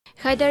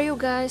Hi there you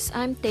guys,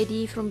 I'm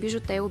Teddy from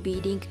BijuTeo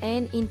Beading,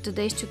 and in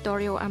today's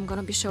tutorial I'm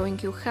gonna be showing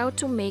you how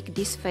to make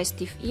these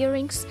festive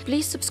earrings.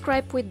 Please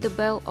subscribe with the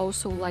bell,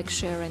 also like,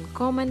 share and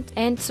comment,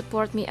 and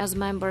support me as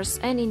members,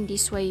 and in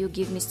this way you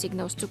give me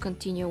signals to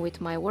continue with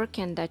my work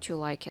and that you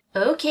like it.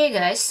 Okay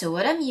guys, so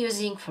what I'm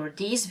using for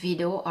this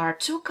video are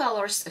two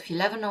colors of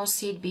 11/0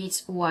 seed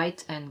beads,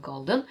 white and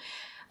golden.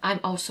 I'm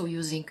also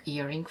using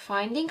earring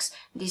findings.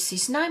 This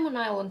is Nymo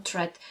Nylon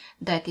Thread,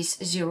 that is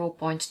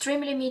 0.3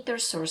 mm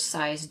or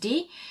size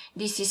D.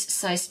 This is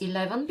size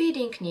 11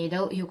 beading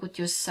needle. You could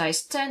use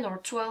size 10 or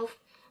 12,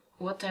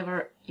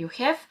 whatever you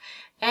have.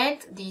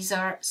 And these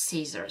are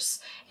scissors.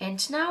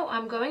 And now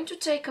I'm going to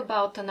take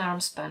about an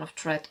arm span of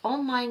thread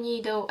on my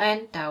needle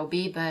and I'll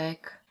be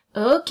back.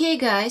 Okay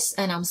guys,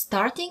 and I'm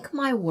starting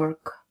my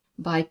work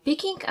by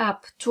picking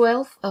up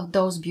 12 of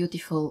those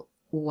beautiful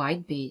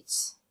white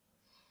beads.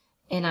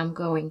 And I'm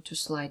going to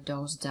slide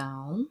those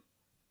down.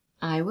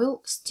 I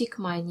will stick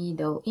my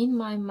needle in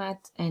my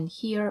mat, and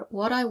here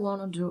what I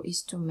want to do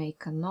is to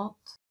make a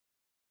knot.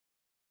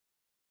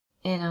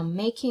 And I'm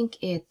making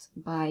it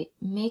by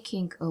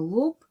making a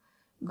loop,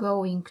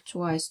 going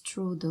twice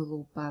through the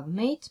loop I've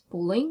made,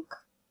 pulling,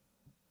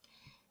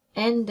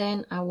 and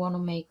then I want to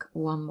make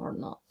one more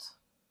knot.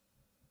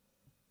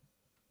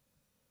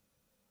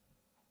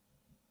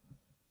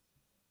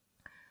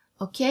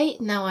 Okay,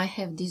 now I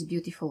have this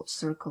beautiful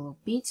circle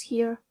of beads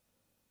here,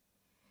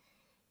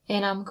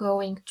 and I'm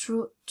going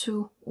through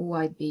two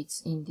white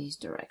beads in this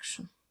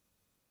direction.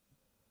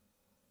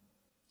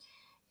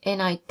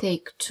 And I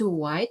take two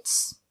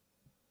whites,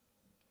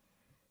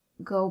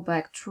 go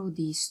back through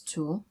these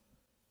two,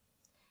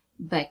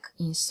 back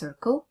in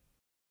circle,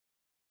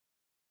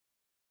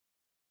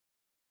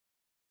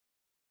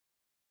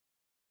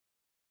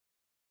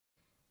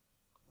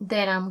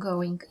 then I'm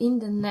going in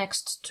the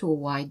next two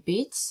white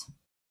beads.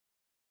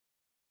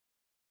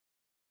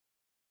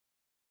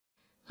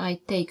 I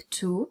take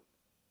two,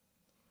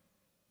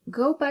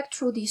 go back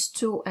through these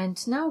two, and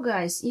now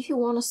guys, if you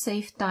want to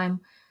save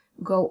time,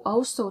 go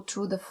also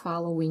through the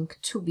following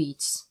two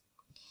beads.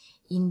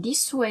 In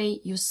this way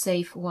you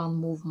save one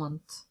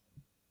movement.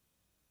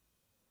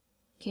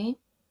 Okay,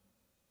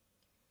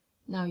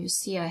 now you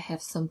see I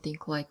have something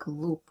like a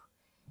loop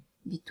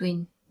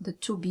between the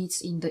two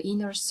beads in the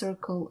inner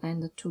circle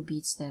and the two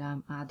beads that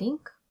I'm adding.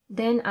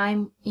 Then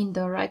I'm in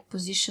the right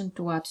position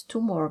to add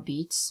two more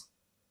beads.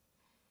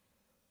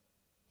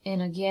 And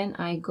again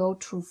I go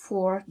through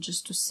four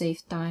just to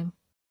save time.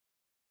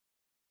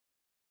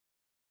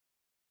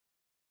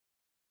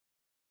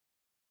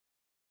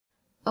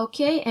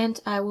 Okay, and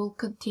I will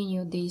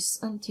continue this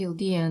until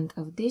the end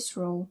of this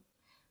row.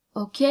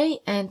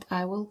 Okay, and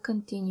I will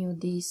continue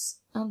this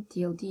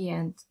until the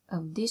end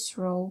of this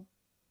row.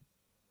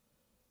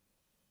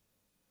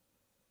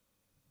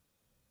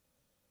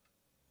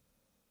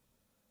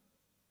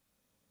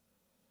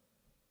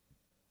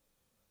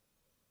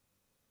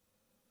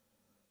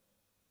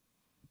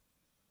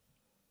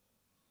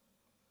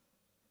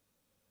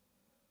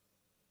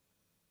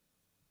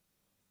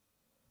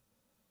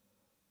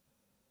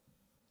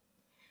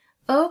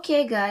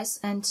 Okay guys,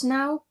 and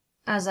now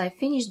as I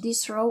finish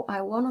this row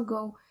I want to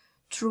go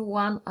through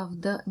one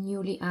of the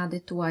newly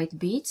added white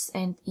beads,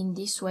 and in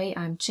this way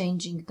I'm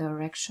changing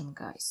direction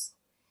guys.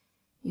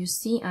 You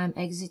see I'm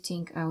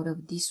exiting out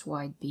of this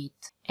white bead.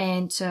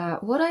 And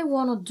what I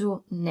want to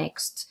do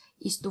next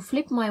is to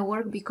flip my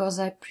work, because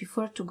I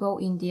prefer to go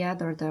in the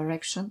other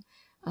direction.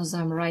 As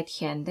I'm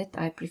right-handed,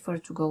 I prefer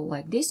to go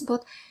like this,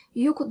 but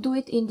you could do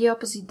it in the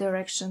opposite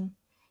direction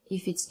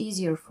if it's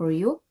easier for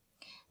you.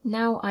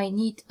 Now I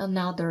need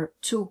another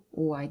two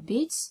white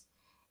beads,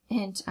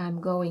 and I'm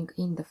going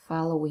in the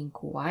following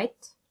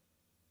white.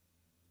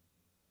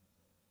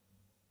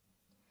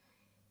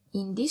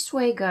 In this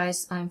way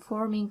guys, I'm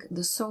forming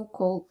the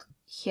so-called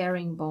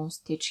herringbone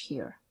stitch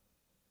here.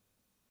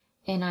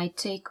 And I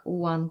take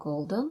one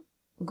golden,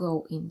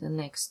 go in the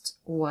next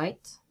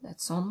white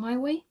that's on my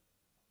way.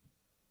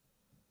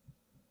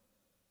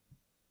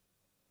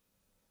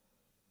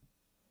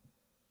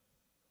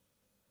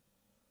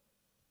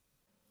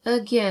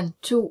 Again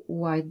two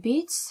white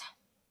beads,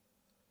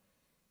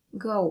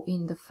 go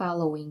in the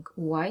following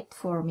white,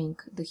 forming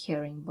the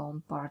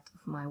herringbone part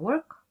of my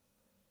work.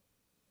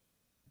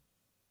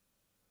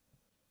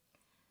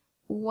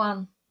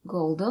 One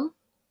golden,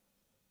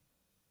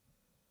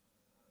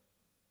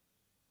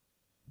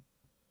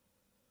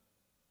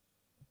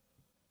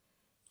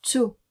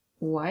 two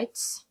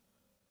whites,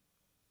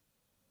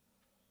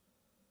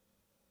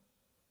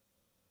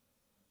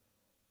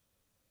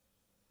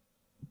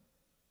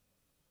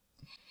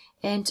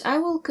 and I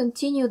will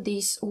continue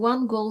this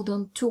one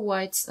golden, two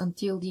whites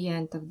until the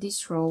end of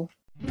this row.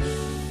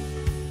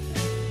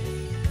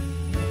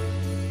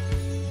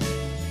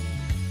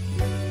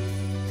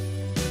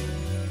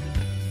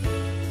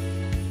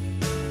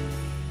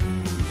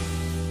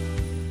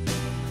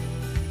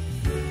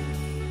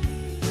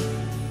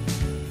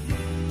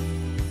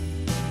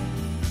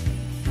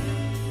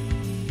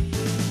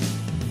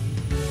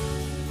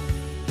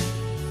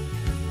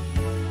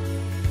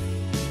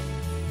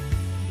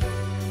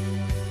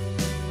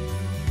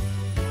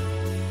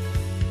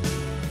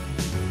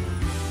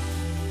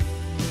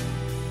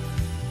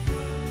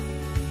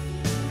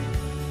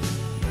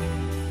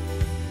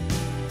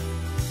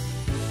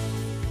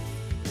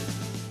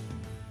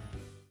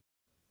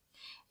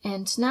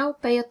 And now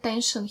pay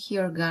attention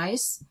here,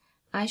 guys.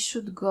 I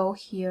should go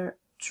here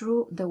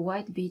through the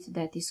white bead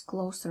that is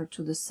closer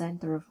to the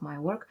center of my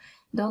work.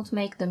 Don't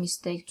make the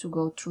mistake to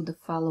go through the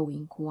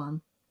following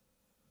one,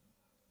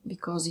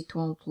 because it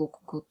won't look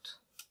good.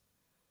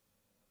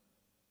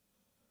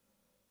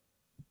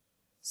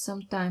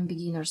 Sometimes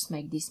beginners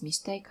make this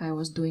mistake. I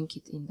was doing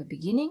it in the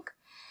beginning.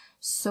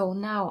 So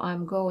now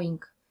I'm going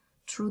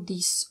through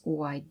this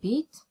white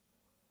bead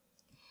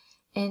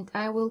and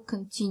I will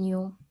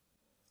continue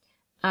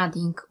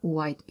adding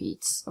white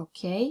beads.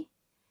 Okay,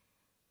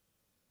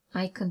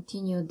 I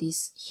continue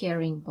this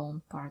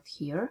herringbone part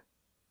here.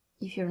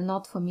 If you're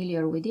not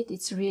familiar with it,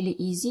 it's really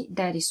easy.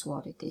 That is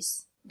what it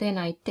is. Then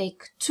I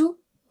take 2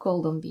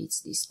 golden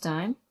beads this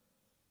time,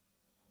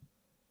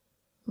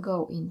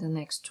 go in the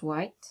next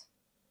white,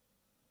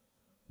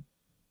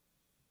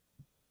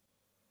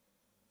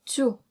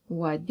 2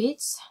 white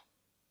beads,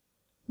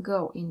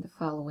 go in the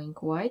following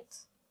white,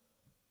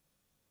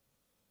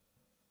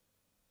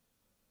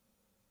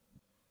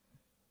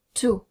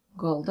 2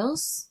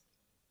 goldens,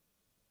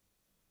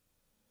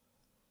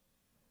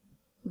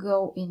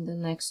 go in the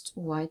next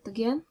white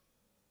again,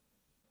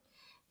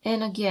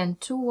 and again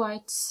 2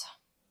 whites,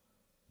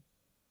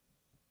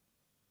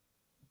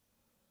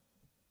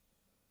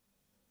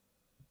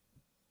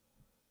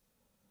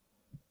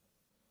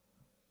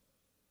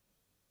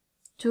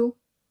 2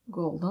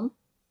 golden,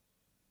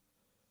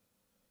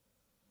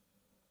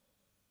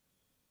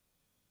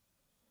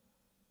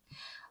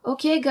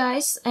 okay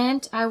guys,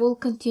 and I will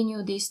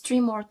continue this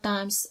 3 more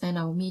times and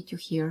I'll meet you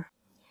here.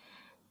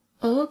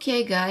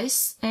 Okay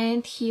guys,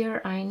 and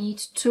here I need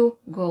 2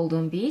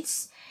 golden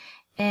beads,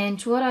 and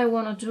what I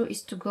want to do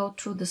is to go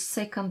through the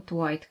second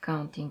white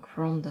counting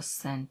from the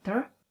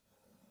center,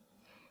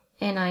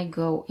 and I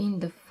go in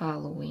the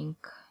following.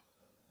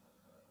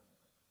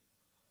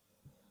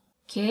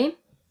 Okay,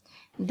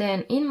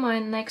 then in my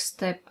next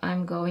step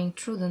I'm going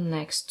through the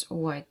next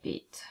white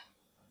bead,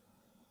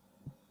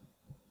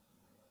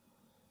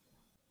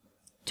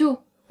 2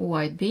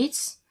 white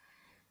beads,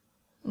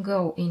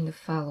 go in the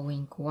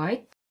following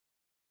white,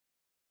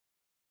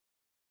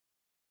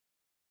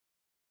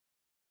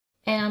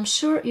 and I'm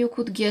sure you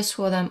could guess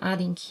what I'm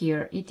adding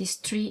here. It is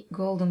 3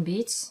 golden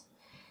beads,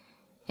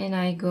 and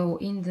I go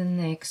in the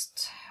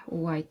next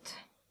white,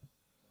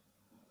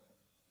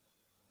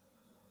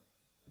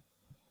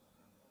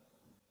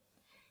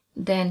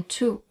 then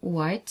 2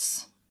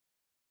 whites,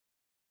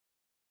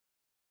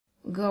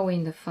 go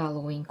in the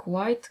following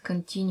white,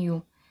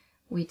 continue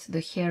with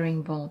the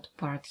herringbone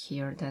part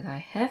here that I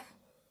have,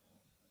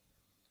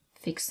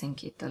 fixing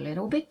it a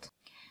little bit,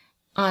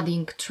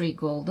 adding 3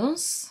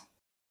 goldens,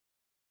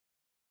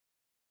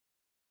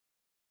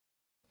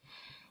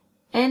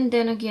 and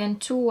then again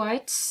 2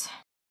 whites,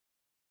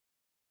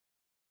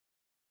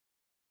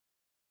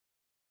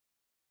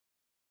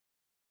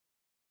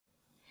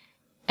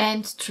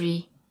 and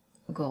 3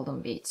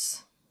 golden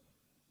beads.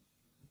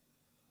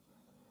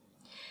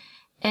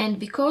 And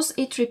because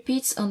it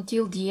repeats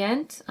until the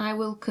end, I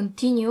will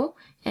continue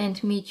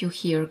and meet you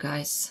here,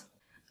 guys.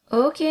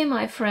 Okay,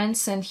 my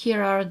friends, and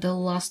here are the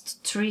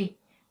last 3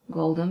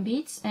 golden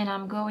beads, and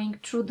I'm going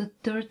through the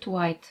third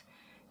white,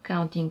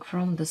 counting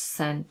from the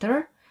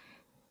center.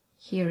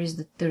 Here is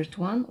the third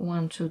one,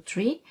 1, 2,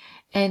 3,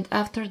 and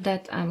after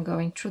that I'm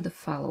going through the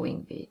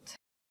following bead.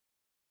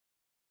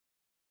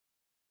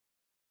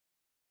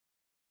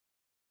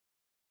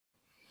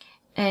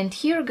 And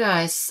here,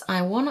 guys,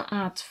 I want to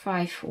add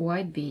 5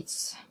 white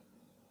beads.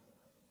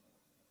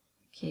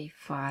 Okay,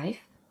 5.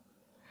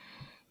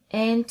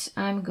 And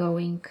I'm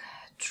going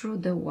through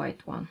the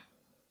white one.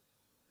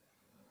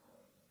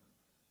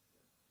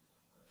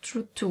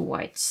 Through 2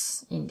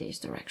 whites in this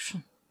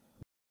direction.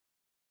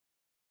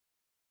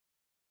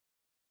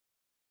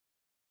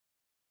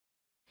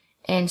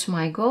 And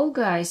my goal,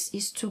 guys,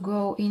 is to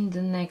go in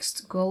the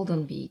next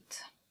golden bead.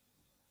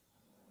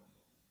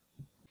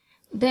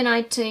 Then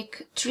I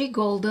take 3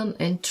 golden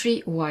and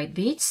 3 white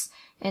beads,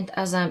 and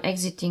as I'm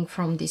exiting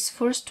from this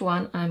first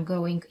one, I'm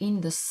going in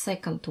the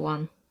second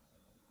one.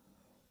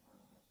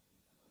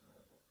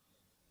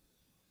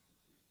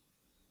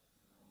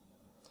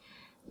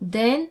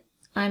 Then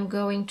I'm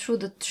going through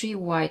the 3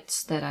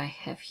 whites that I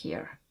have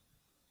here.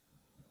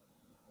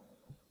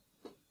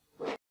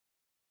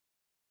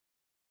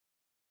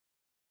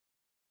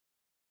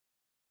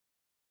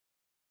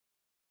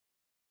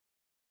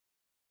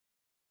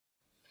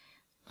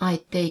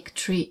 I take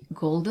 3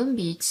 golden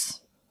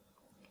beads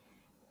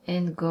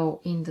and go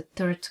in the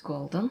third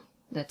golden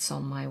that's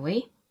on my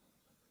way.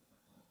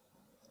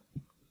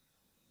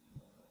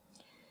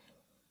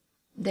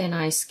 Then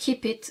I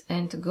skip it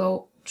and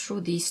go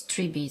through these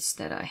 3 beads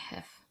that I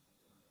have.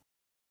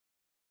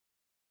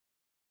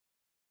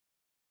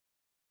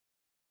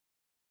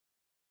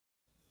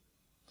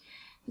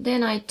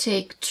 Then I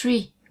take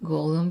 3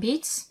 golden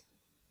beads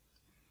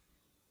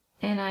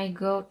and I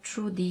go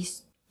through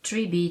these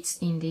 3 beads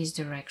in this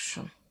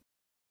direction.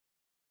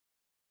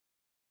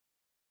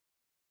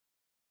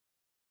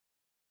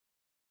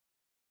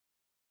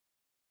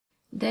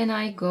 Then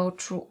I go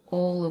through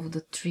all of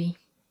the 3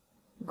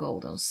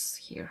 goldens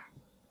here.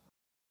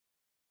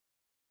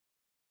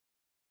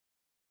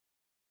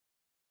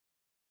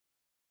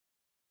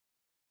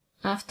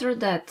 After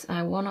that,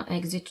 I want to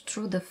exit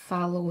through the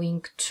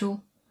following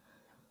 2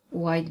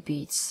 white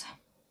beads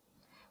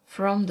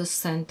from the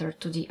center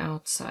to the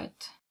outside.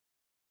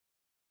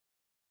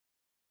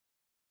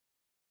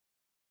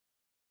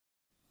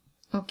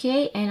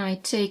 Okay, and I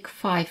take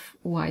 5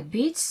 white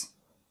beads,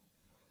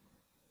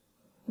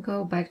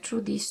 go back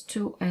through these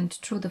 2 and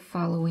through the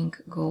following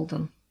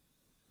golden.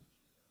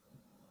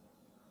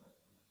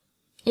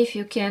 If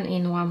you can,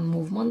 in 1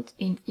 movement,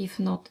 if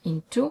not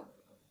in 2,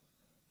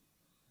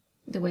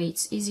 the way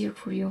it's easier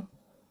for you.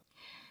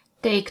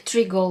 Take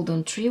 3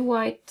 golden, 3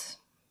 white,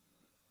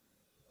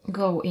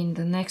 go in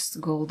the next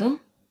golden,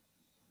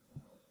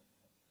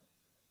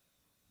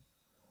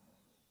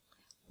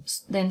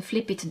 then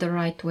flip it the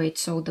right way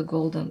so the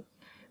golden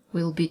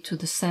will be to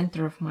the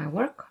center of my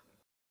work,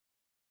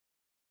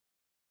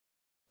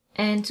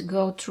 and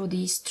go through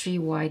these 3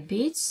 white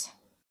beads,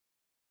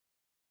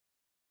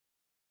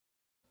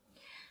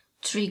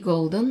 3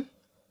 golden,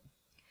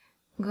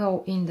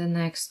 go in the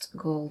next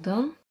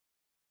golden,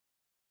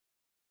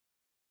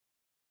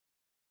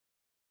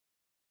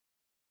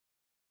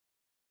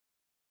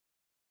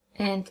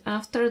 and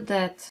after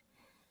that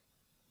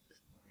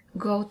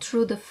go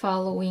through the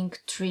following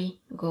 3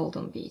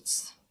 golden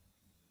beads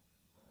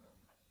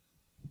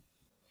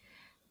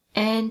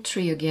and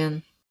 3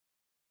 again.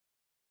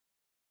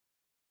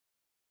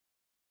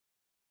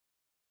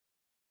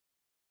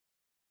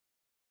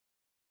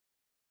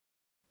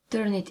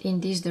 Turn it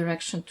in this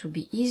direction to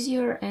be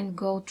easier and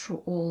go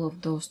through all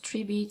of those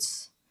 3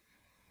 beads,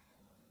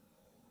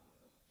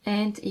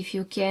 and if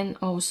you can,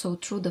 also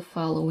through the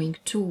following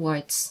 2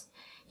 whites.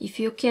 If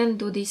you can,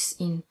 do this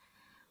in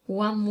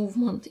 1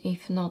 movement,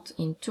 if not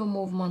in 2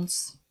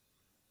 movements,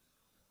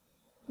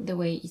 the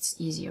way it's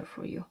easier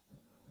for you.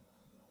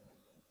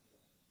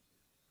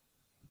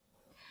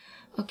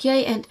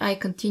 Okay, and I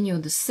continue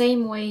the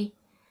same way.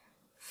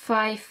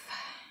 5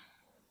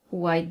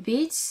 white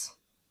beads,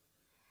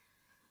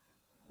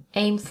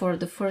 aim for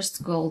the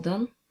first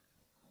golden,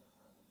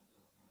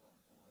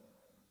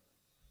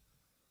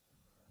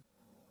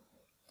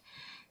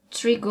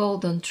 three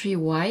golden, 3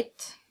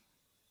 white,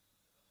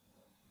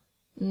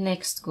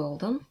 next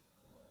golden,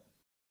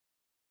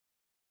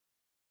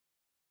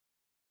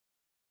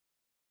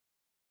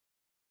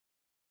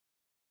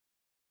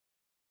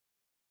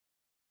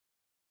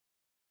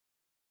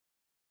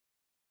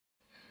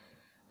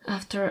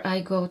 after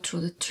I go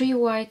through the 3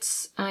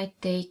 whites, I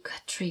take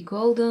 3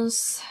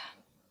 goldens,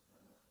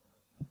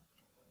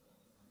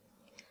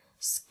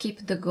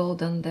 skip the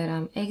golden that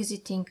I'm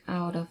exiting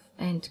out of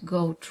and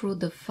go through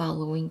the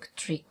following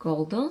 3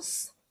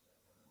 goldens,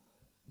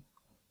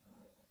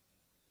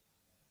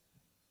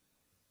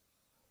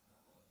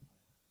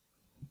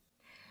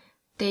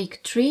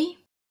 take 3,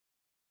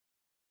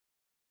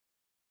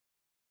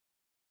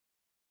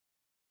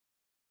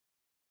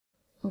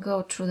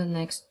 go through the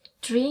next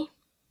 3,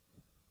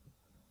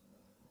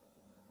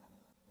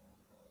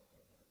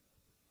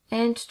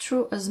 and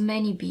through as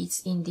many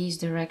beads in this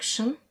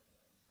direction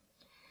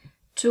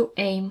to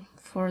aim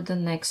for the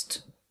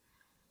next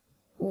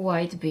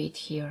white bead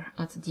here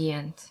at the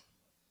end.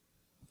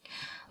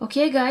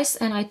 Okay guys,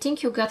 and I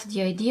think you got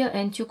the idea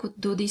and you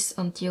could do this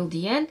until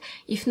the end.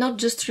 If not,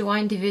 just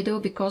rewind the video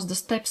because the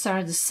steps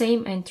are the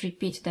same and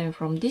repeat them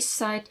from this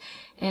side,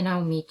 and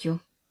I'll meet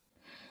you.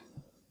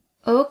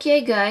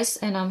 Okay guys,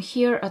 and I'm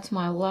here at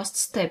my last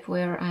step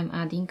where I'm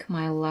adding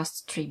my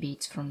last 3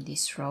 beads from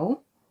this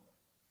row.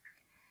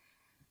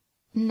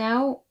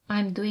 Now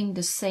I'm doing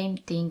the same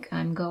thing.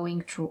 I'm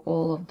going through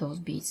all of those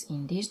beads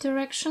in this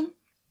direction.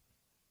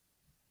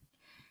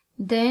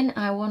 Then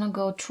I want to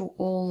go through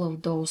all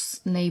of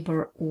those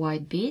neighbor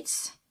white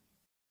beads.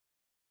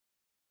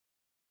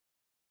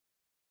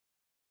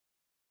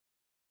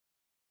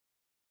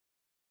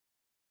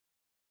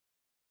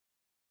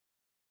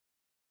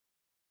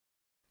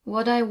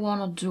 What I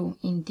want to do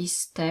in this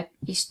step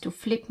is to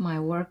flip my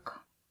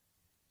work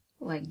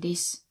like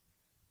this.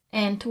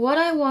 And what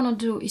I want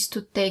to do is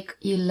to take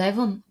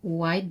 11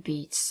 white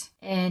beads,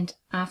 and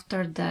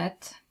after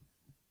that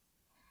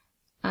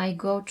I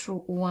go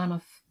through one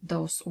of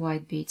those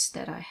white beads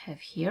that I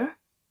have here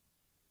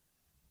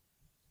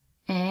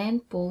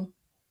and pull.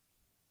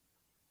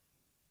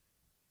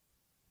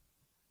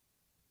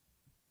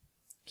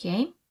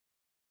 Okay,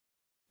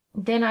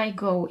 then I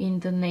go in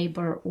the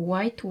neighbor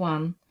white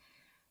one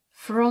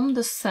from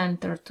the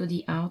center to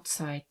the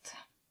outside.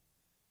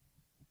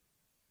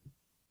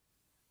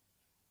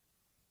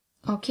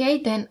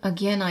 Okay, then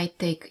again I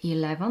take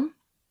 11.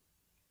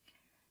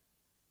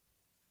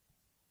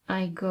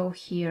 I go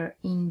here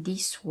in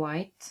this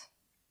white.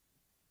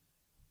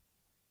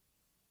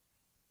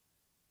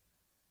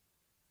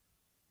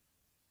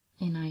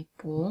 And I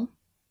pull.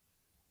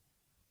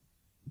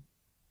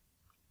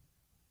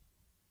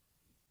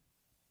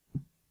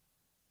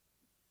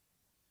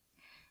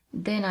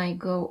 Then I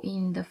go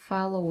in the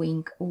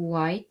following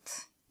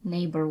white,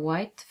 neighbor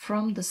white,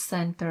 from the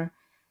center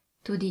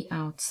to the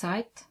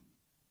outside.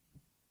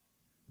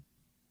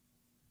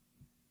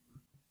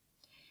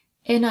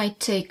 And I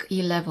take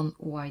 11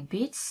 white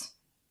beads,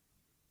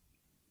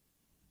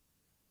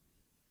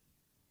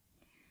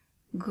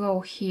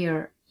 go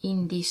here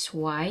in this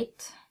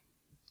white,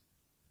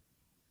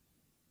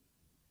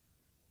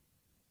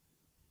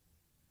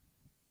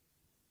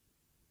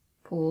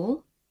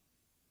 pull,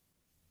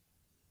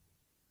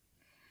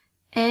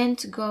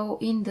 and go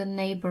in the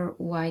neighbor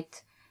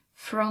white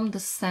from the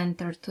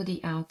center to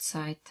the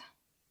outside.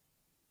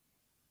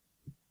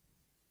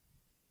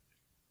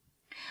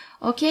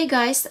 Okay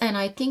guys, and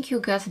I think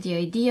you got the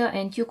idea,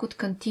 and you could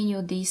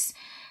continue this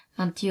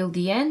until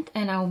the end,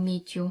 and I'll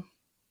meet you.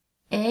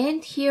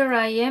 And here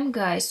I am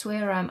guys,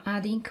 where I'm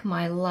adding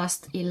my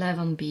last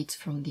 11 beads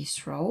from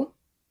this row.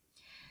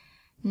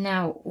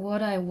 Now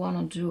what I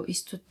want to do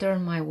is to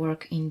turn my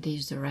work in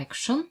this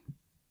direction.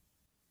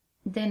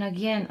 Then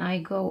again I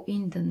go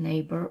in the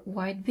neighbor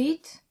white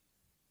bead.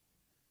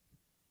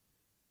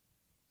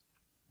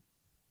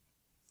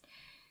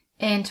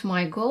 And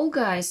my goal,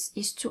 guys,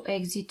 is to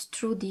exit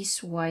through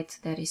this white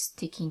that is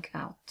sticking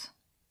out.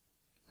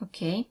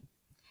 Okay,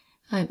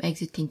 I'm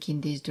exiting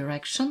in this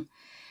direction.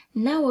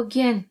 Now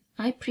again,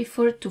 I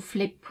prefer to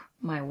flip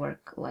my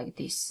work like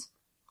this,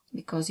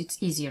 because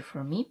it's easier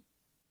for me.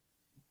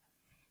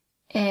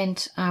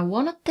 And I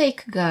want to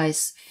take,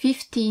 guys,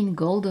 15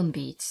 golden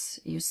beads.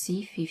 You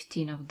see,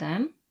 15 of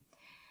them.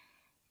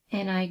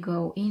 And I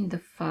go in the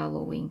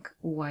following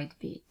white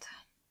bead.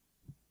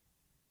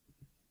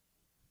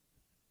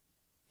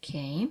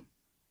 Okay.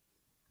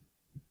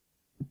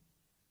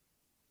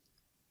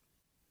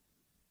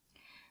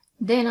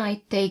 Then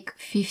I take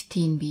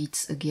 15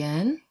 beads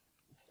again.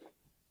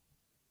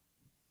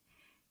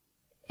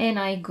 And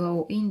I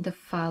go in the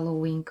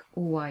following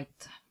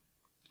white.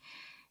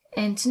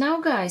 And now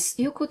guys,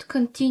 you could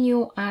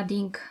continue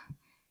adding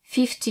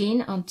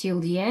 15 until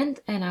the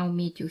end, and I'll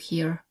meet you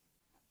here.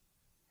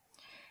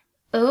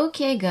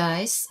 Okay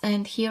guys,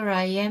 and here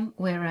I am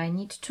where I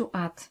need to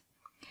add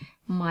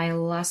my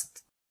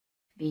last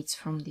beads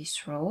from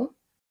this row.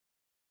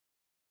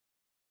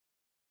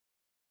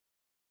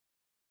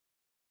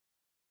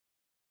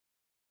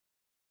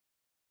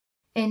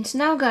 And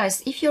now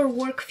guys, if your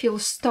work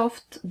feels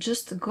stuffed,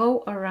 just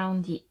go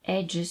around the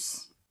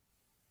edges,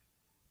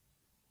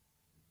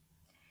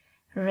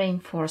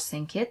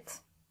 reinforcing it.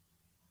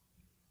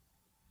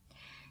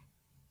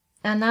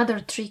 Another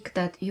trick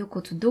that you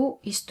could do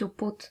is to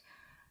put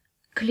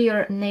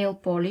clear nail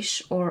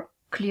polish or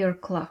clear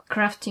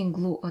crafting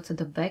glue at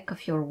the back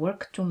of your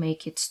work to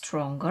make it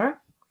stronger.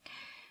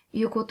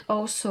 You could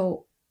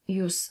also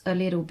use a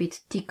little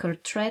bit thicker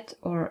thread,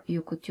 or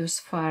you could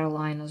use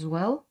Fireline as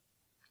well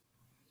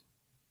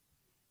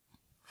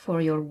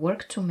for your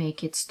work to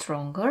make it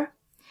stronger.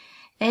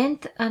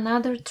 And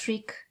another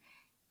trick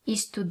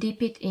is to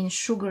dip it in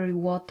sugary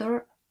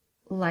water,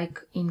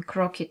 like in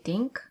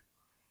crocketing,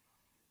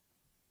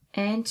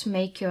 and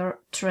make your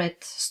thread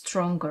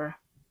stronger.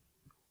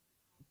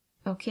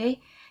 Okay,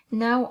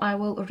 now I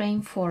will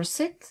reinforce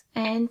it,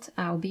 and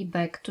I'll be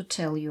back to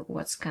tell you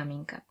what's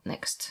coming up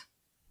next.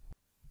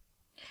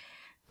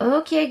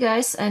 Okay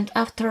guys, and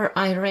after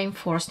I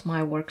reinforced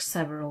my work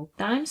several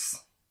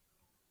times,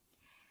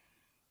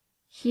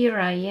 here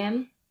I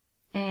am,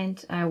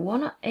 and I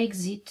wanna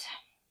exit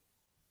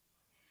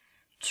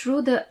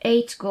through the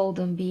 8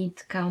 golden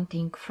bead,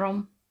 counting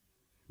from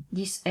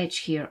this edge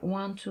here.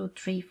 1, 2,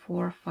 3,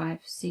 4, 5,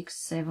 6,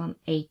 7,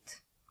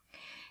 8.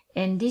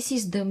 And this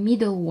is the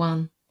middle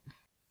one.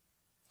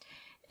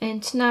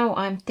 And now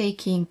I'm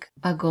taking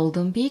a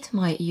golden bead,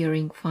 my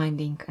earring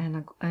finding,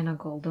 and a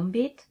golden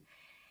bead.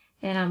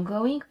 And I'm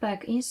going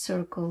back in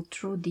circle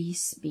through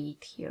this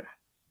bead here.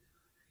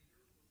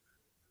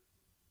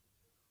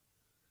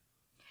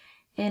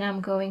 And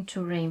I'm going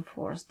to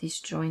reinforce this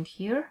joint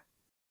here.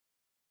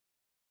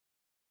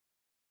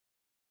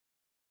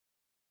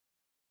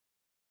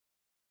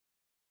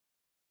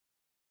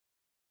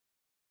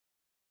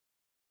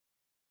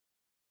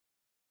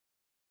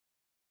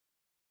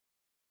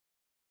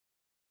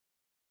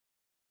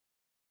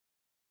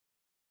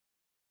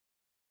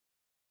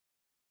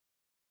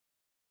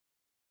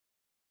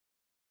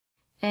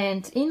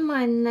 And in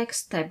my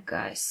next step,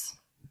 guys,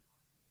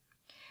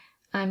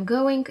 I'm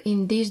going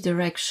in this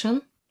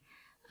direction.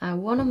 I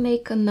want to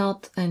make a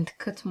knot and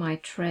cut my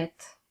thread.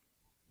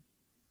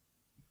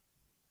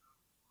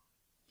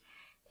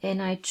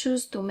 And I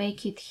choose to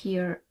make it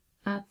here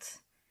at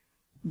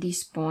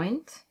this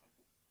point,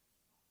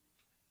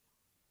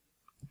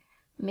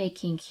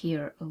 making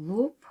here a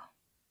loop,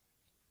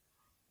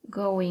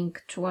 going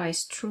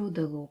twice through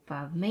the loop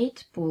I've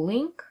made,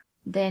 pulling,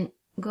 then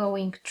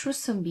going through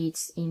some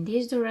beads in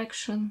this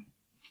direction,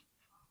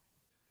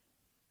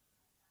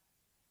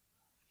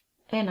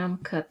 and I'm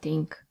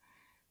cutting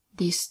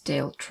this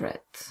tail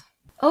thread.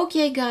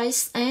 Okay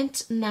guys,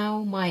 and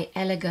now my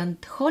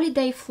elegant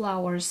holiday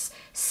flowers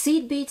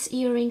seed beads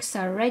earrings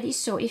are ready.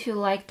 So if you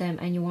like them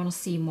and you want to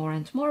see more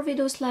and more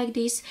videos like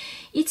this,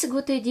 it's a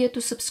good idea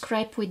to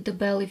subscribe with the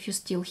bell if you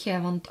still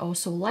haven't.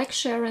 Also like,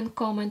 share and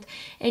comment,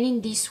 and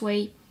in this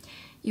way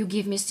you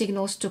give me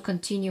signals to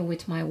continue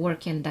with my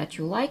work and that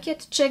you like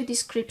it. Check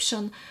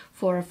description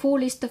for a full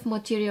list of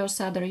materials,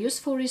 other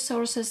useful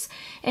resources,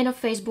 and a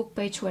Facebook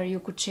page where you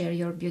could share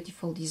your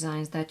beautiful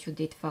designs that you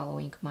did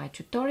following my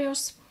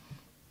tutorials.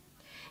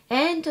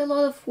 And a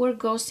lot of work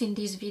goes in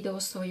these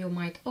videos, so you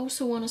might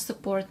also want to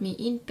support me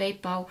in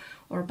PayPal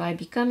or by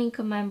becoming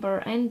a member,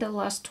 and the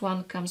last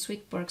one comes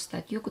with perks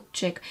that you could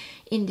check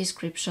in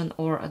description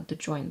or at the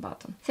join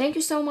button. Thank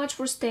you so much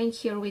for staying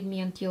here with me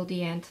until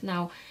the end.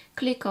 Now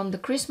click on the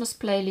Christmas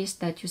playlist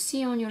that you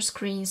see on your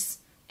screens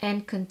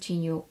and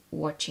continue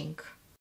watching.